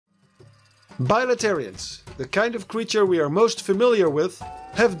Bilaterians, the kind of creature we are most familiar with,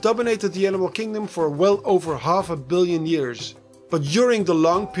 have dominated the animal kingdom for well over 500 million years. But during the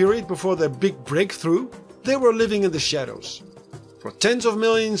long period before their big breakthrough, they were living in the shadows. For tens of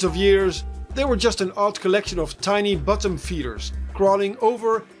millions of years, they were just an odd collection of tiny bottom feeders, crawling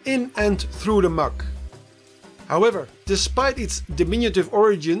over, in and through the muck. However, despite its diminutive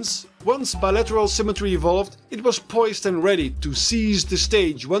origins, once bilateral symmetry evolved, it was poised and ready to seize the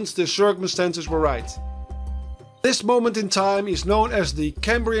stage once the circumstances were right. This moment in time is known as the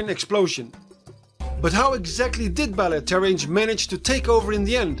Cambrian Explosion. But how exactly did Bilaterians manage to take over in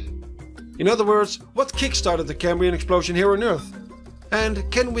the end? In other words, what kickstarted the Cambrian Explosion here on Earth? And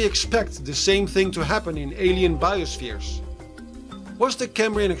can we expect the same thing to happen in alien biospheres? Was the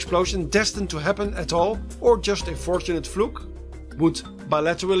Cambrian Explosion destined to happen at all, or just a fortunate fluke? Would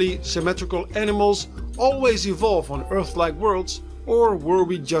bilaterally symmetrical animals always evolve on Earth-like worlds, or were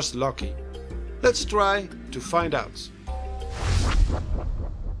we just lucky? Let's try to find out.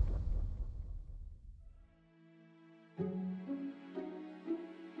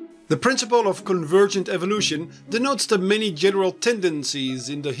 The principle of convergent evolution denotes the many general tendencies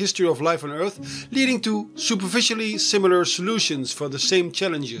in the history of life on Earth leading to superficially similar solutions for the same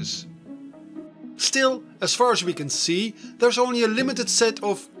challenges. Still, as far as we can see, there's only a limited set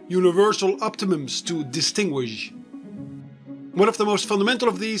of universal optimums to distinguish. One of the most fundamental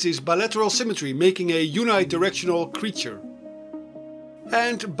of these is bilateral symmetry, making a unidirectional creature.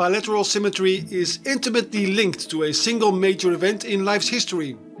 And bilateral symmetry is intimately linked to a single major event in life's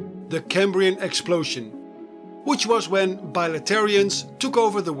history, the Cambrian Explosion, which was when Bilaterians took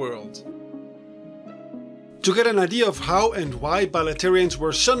over the world. To get an idea of how and why Bilaterians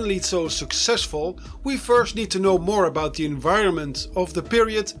were suddenly so successful, we first need to know more about the environment of the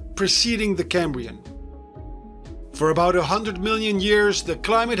period preceding the Cambrian. For about 100 million years, the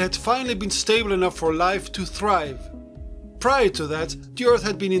climate had finally been stable enough for life to thrive. Prior to that, the Earth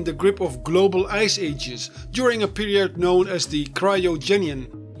had been in the grip of global ice ages during a period known as the Cryogenian,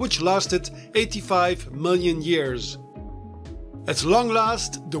 which lasted 85 million years. At long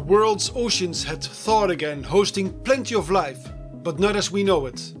last, the world's oceans had thawed again, hosting plenty of life, but not as we know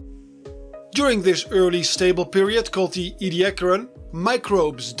it. During this early stable period, called the Ediacaran,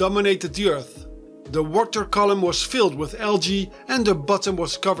 microbes dominated the Earth. The water column was filled with algae and the bottom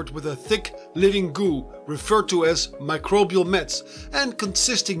was covered with a thick living goo referred to as microbial mats and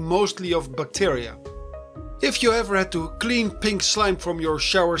consisting mostly of bacteria. If you ever had to clean pink slime from your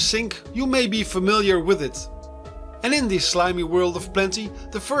shower sink, you may be familiar with it. And in this slimy world of plenty,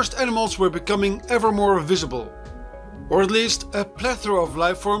 the first animals were becoming ever more visible. Or at least a plethora of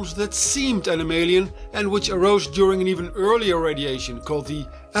life forms that seemed animalian and which arose during an even earlier radiation called the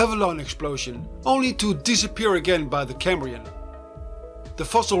Avalon Explosion, only to disappear again by the Cambrian. The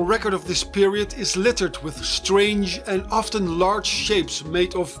fossil record of this period is littered with strange and often large shapes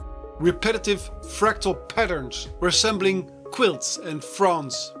made of repetitive fractal patterns resembling quilts and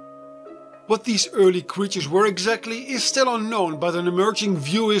fronds. What these early creatures were exactly is still unknown, but an emerging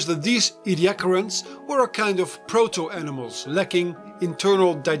view is that these Ediacarans were a kind of proto-animals lacking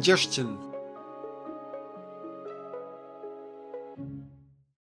internal digestion.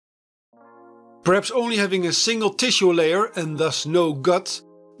 Perhaps only having a single tissue layer and thus no gut,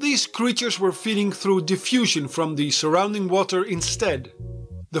 these creatures were feeding through diffusion from the surrounding water instead.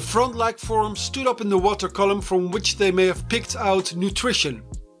 The front-like forms stood up in the water column from which they may have picked out nutrition.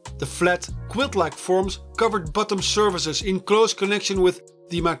 The flat, quilt-like forms covered bottom surfaces in close connection with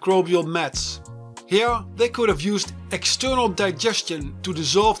the microbial mats. Here they could have used external digestion to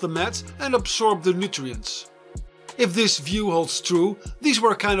dissolve the mats and absorb the nutrients. If this view holds true, these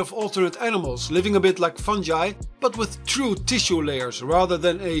were kind of alternate animals, living a bit like fungi, but with true tissue layers rather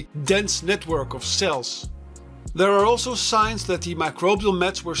than a dense network of cells. There are also signs that the microbial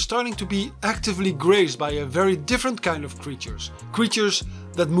mats were starting to be actively grazed by a very different kind of creatures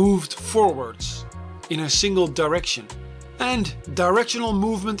that moved forwards in a single direction. And directional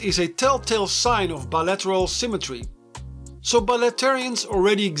movement is a telltale sign of bilateral symmetry. So Bilaterians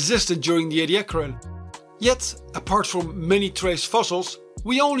already existed during the Ediacaran, yet apart from many trace fossils,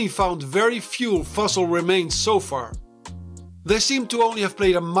 we only found very few fossil remains so far. They seem to only have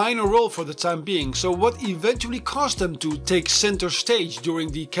played a minor role for the time being, so what eventually caused them to take center stage during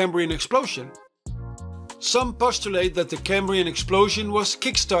the Cambrian Explosion? Some postulate that the Cambrian Explosion was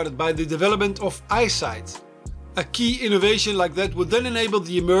kickstarted by the development of eyesight. A key innovation like that would then enable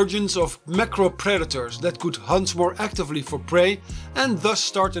the emergence of macro-predators that could hunt more actively for prey and thus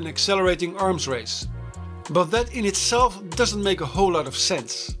start an accelerating arms race. But that in itself doesn't make a whole lot of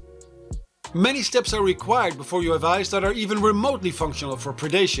sense. Many steps are required before you have eyes that are even remotely functional for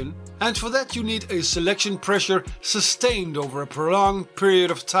predation, and for that you need a selection pressure sustained over a prolonged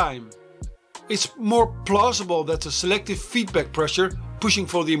period of time. It's more plausible that the selective feedback pressure, pushing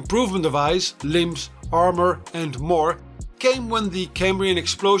for the improvement of eyes, limbs, armor and more, came when the Cambrian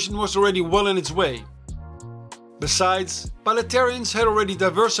Explosion was already well on its way. Besides, Bilaterians had already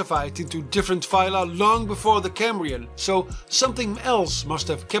diversified into different phyla long before the Cambrian, so something else must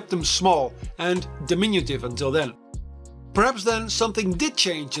have kept them small and diminutive until then. Perhaps then something did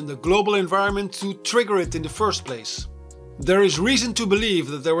change in the global environment to trigger it in the first place. There is reason to believe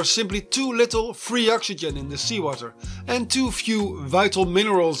that there was simply too little free oxygen in the seawater and too few vital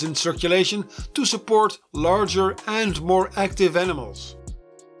minerals in circulation to support larger and more active animals.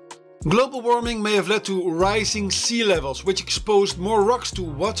 Global warming may have led to rising sea levels, which exposed more rocks to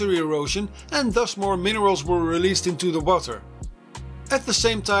water erosion and thus more minerals were released into the water. At the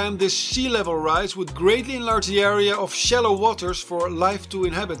same time, this sea level rise would greatly enlarge the area of shallow waters for life to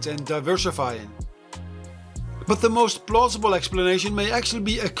inhabit and diversify in. But the most plausible explanation may actually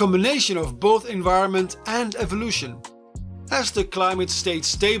be a combination of both environment and evolution. As the climate stayed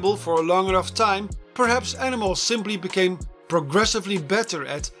stable for a long enough time, perhaps animals simply became progressively better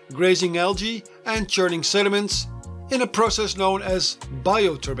at grazing algae and churning sediments in a process known as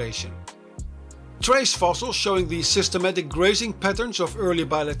bioturbation. Trace fossils showing the systematic grazing patterns of early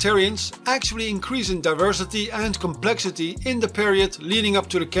bilaterians actually increase in diversity and complexity in the period leading up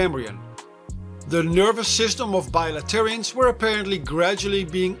to the Cambrian. The nervous system of bilaterians were apparently gradually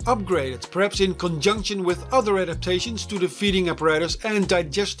being upgraded, perhaps in conjunction with other adaptations to the feeding apparatus and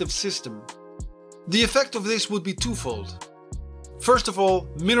digestive system. The effect of this would be twofold. First of all,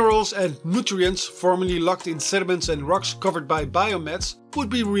 minerals and nutrients formerly locked in sediments and rocks covered by biomats would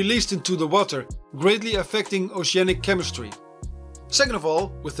be released into the water, greatly affecting oceanic chemistry. Second of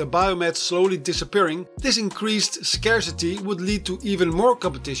all, with the biomats slowly disappearing, this increased scarcity would lead to even more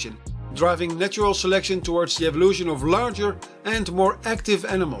competition, driving natural selection towards the evolution of larger and more active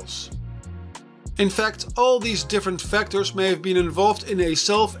animals. In fact, all these different factors may have been involved in a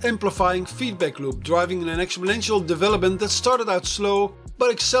self-amplifying feedback loop, driving an exponential development that started out slow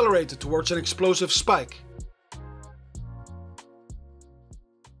but accelerated towards an explosive spike.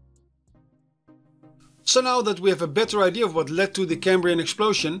 So now that we have a better idea of what led to the Cambrian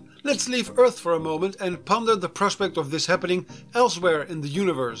explosion, let's leave Earth for a moment and ponder the prospect of this happening elsewhere in the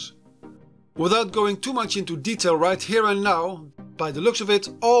universe. Without going too much into detail right here and now, by the looks of it,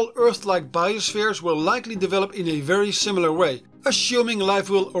 all Earth-like biospheres will likely develop in a very similar way, assuming life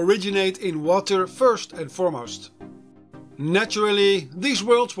will originate in water first and foremost. Naturally, these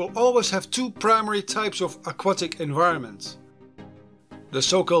worlds will always have two primary types of aquatic environments. The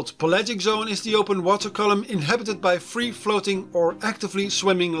so-called pelagic zone is the open water column inhabited by free-floating or actively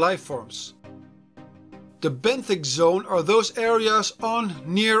swimming life forms. The benthic zone are those areas on,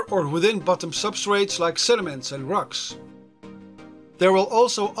 near or within bottom substrates like sediments and rocks. There will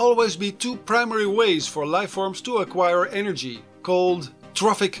also always be two primary ways for life forms to acquire energy, called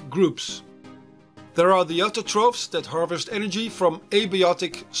trophic groups. There are the autotrophs that harvest energy from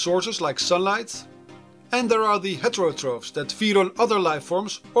abiotic sources like sunlight, and there are the heterotrophs that feed on other life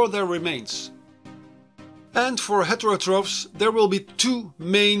forms or their remains. And for heterotrophs, there will be two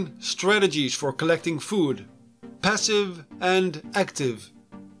main strategies for collecting food: passive and active.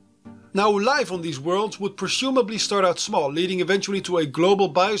 Now, life on these worlds would presumably start out small, leading eventually to a global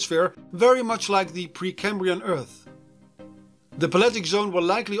biosphere very much like the Precambrian Earth. The pelagic zone will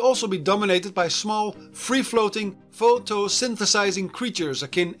likely also be dominated by small, free-floating, photosynthesizing creatures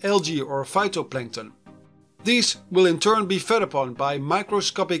akin algae or phytoplankton. These will in turn be fed upon by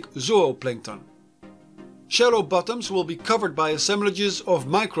microscopic zooplankton. Shallow bottoms will be covered by assemblages of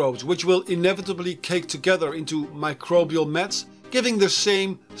microbes, which will inevitably cake together into microbial mats, giving the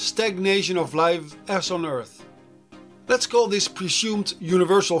same stagnation of life as on Earth. Let's call this presumed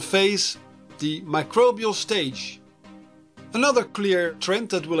universal phase the microbial stage. Another clear trend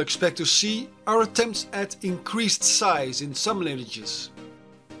that we'll expect to see are attempts at increased size in some lineages.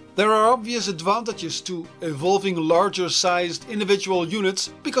 There are obvious advantages to evolving larger sized individual units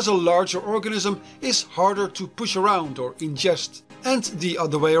because a larger organism is harder to push around or ingest, and the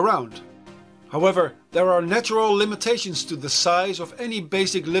other way around. However, there are natural limitations to the size of any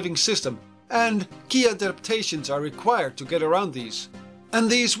basic living system, and key adaptations are required to get around these. And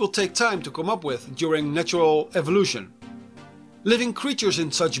these will take time to come up with during natural evolution. Living creatures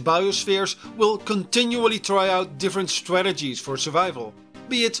in such biospheres will continually try out different strategies for survival,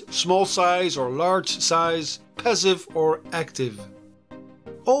 be it small size or large size, passive or active.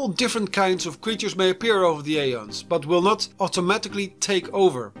 All different kinds of creatures may appear over the aeons, but will not automatically take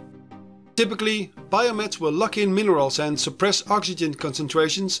over. Typically, biomets will lock in minerals and suppress oxygen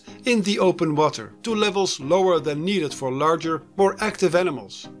concentrations in the open water to levels lower than needed for larger, more active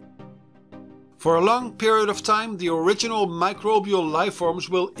animals. For a long period of time, the original microbial lifeforms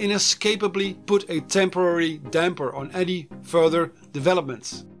will inescapably put a temporary damper on any further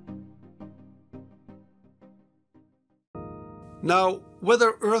developments. Now,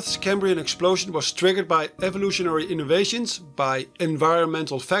 whether Earth's Cambrian explosion was triggered by evolutionary innovations, by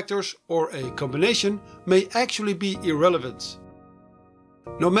environmental factors, or a combination may actually be irrelevant.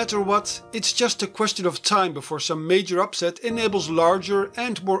 No matter what, it's just a question of time before some major upset enables larger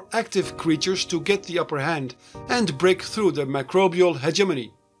and more active creatures to get the upper hand and break through the microbial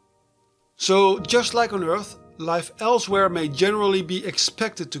hegemony. So, just like on Earth, life elsewhere may generally be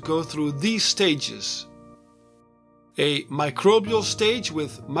expected to go through these stages. A microbial stage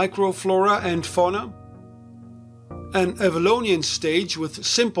with microflora and fauna, an Avalonian stage with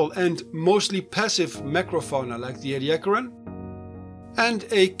simple and mostly passive macrofauna like the Ediacaran, and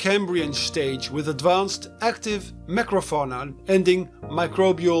a Cambrian stage with advanced active macrofauna ending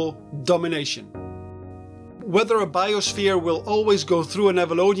microbial domination. Whether a biosphere will always go through an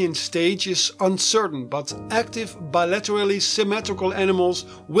Avalonian stage is uncertain, but active bilaterally symmetrical animals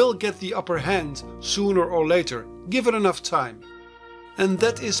will get the upper hand sooner or later, given enough time. And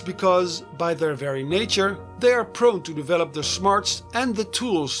that is because, by their very nature, they are prone to develop the smarts and the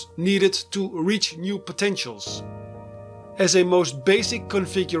tools needed to reach new potentials. As a most basic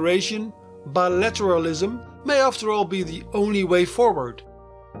configuration, bilateralism may after all be the only way forward.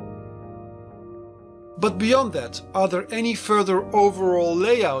 But beyond that, are there any further overall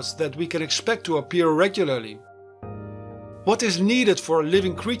layouts that we can expect to appear regularly? What is needed for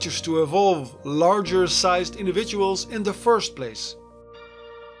living creatures to evolve larger sized individuals in the first place?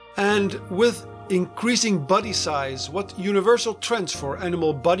 And with increasing body size, what universal trends for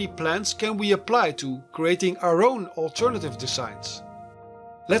animal body plans can we apply to creating our own alternative designs?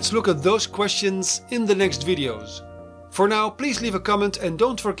 Let's look at those questions in the next videos. For now, please leave a comment and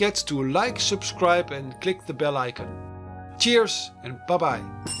don't forget to like, subscribe and click the bell icon. Cheers and bye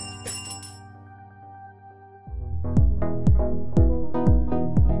bye.